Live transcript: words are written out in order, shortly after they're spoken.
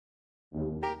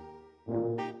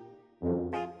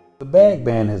bag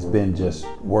ban has been just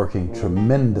working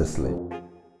tremendously.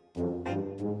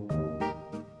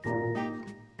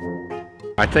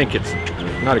 I think it's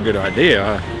not a good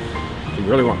idea. If you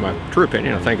really want my true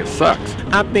opinion, I think it sucks.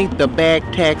 I think the bag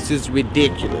tax is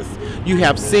ridiculous. You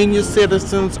have senior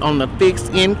citizens on a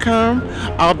fixed income,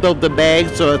 although the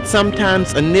bags are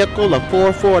sometimes a nickel or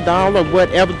 $4,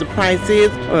 whatever the price is.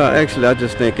 Well, actually, I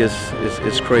just think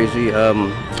it's crazy.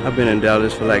 I've been in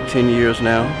Dallas for like 10 years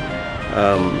now.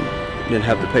 Didn't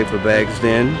have to pay for bags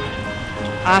then.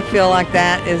 I feel like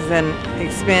that is an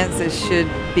expense that should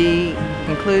be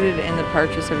included in the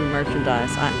purchase of merchandise.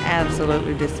 I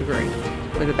absolutely disagree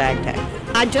with the bag tax.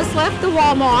 I just left the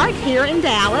Walmart here in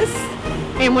Dallas,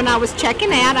 and when I was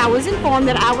checking out, I was informed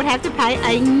that I would have to pay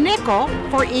a nickel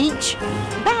for each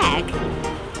bag.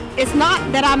 It's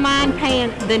not that I mind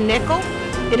paying the nickel,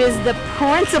 it is the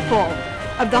principle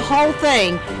of the whole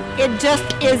thing. It just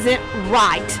isn't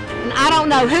right. And I don't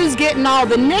know who's getting all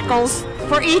the nickels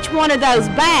for each one of those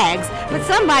bags, but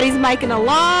somebody's making a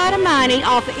lot of money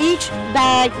off of each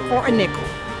bag for a nickel.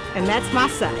 And that's my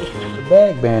say. The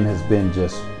bag ban has been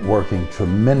just working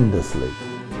tremendously.